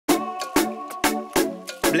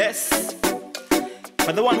Bless.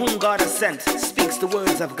 For the one whom God has sent speaks the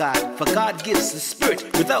words of God. For God gives the Spirit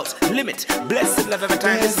without limit. Blessed love every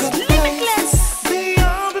time is limitless.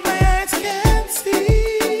 Beyond what my eyes can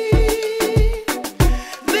see.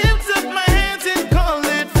 Lift up my hands and call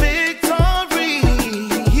it victory.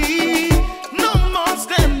 No more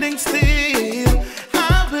standing still.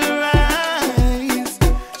 I will rise,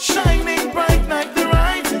 shining bright like the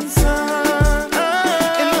rising sun.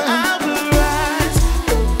 And I will rise.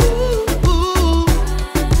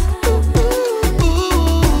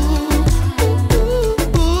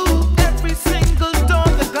 Every single door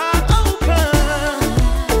that God opens.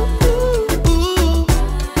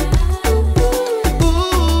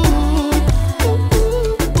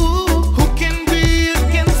 Who can be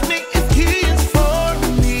against me if He is for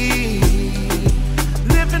me?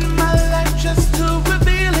 Living my life just to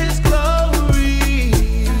reveal His glory.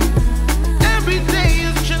 Every day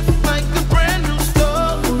is just like a brand new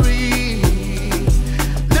story.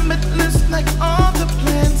 Limitless like all the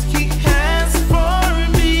plans He has for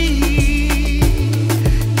me.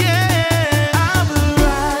 Yeah, I will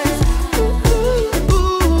rise.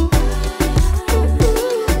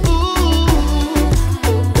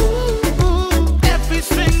 Every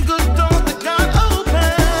single door that God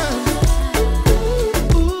opens.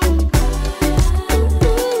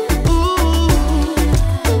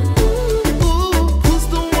 Who's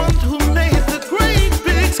the one who made the great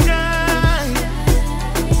big sky?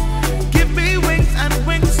 Give me wings and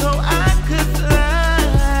wings so I could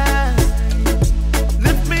fly.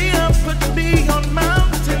 Lift me up, put me on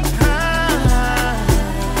mountains high.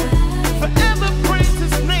 Forever praise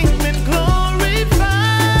His name and glorify.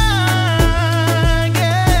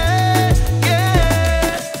 Yeah,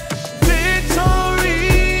 yeah. Victory,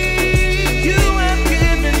 You have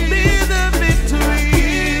given me the victory.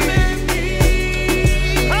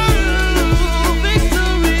 Oh,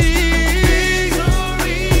 victory.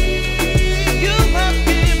 You have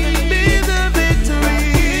given me the victory.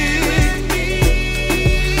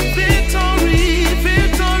 Victory,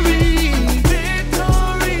 victory,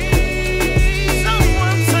 victory.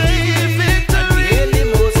 Someone say victory. Hail the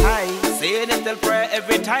Most High, saying it till prayer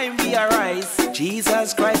every time we arise.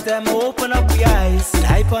 Jesus Christ, them open up your eyes.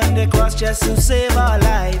 Type on the cross just to save our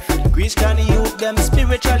life. Christian youth, them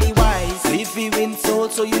spiritually wise. If we win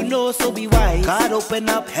souls, so you know, so be wise. God open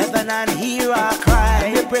up heaven and hear our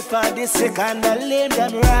cry. We pray for the sick and the lame,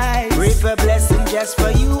 them rise. Pray for blessing just for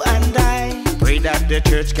you and I. Pray that the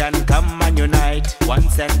church can come and unite. 1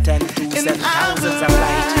 cent, 10, 2 And cent, I thousands will of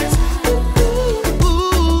light. rise.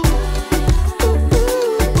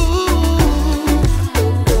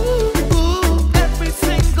 Every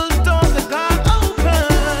single door that God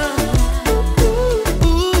opens.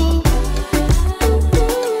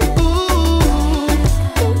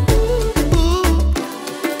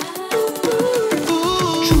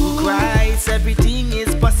 Through Christ, everything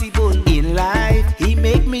is possible. In life, He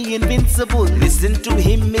make me invincible. Listen to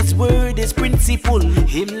Him, His word is principle.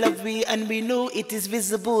 Him love we and we know it is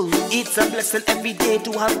visible. It's a blessing every day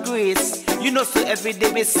to have grace. You know, so every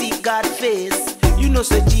day we seek God's face. You know,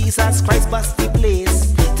 so Jesus Christ bust the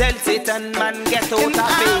place. Tell Satan, man, get out And of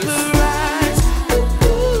I face. will rise.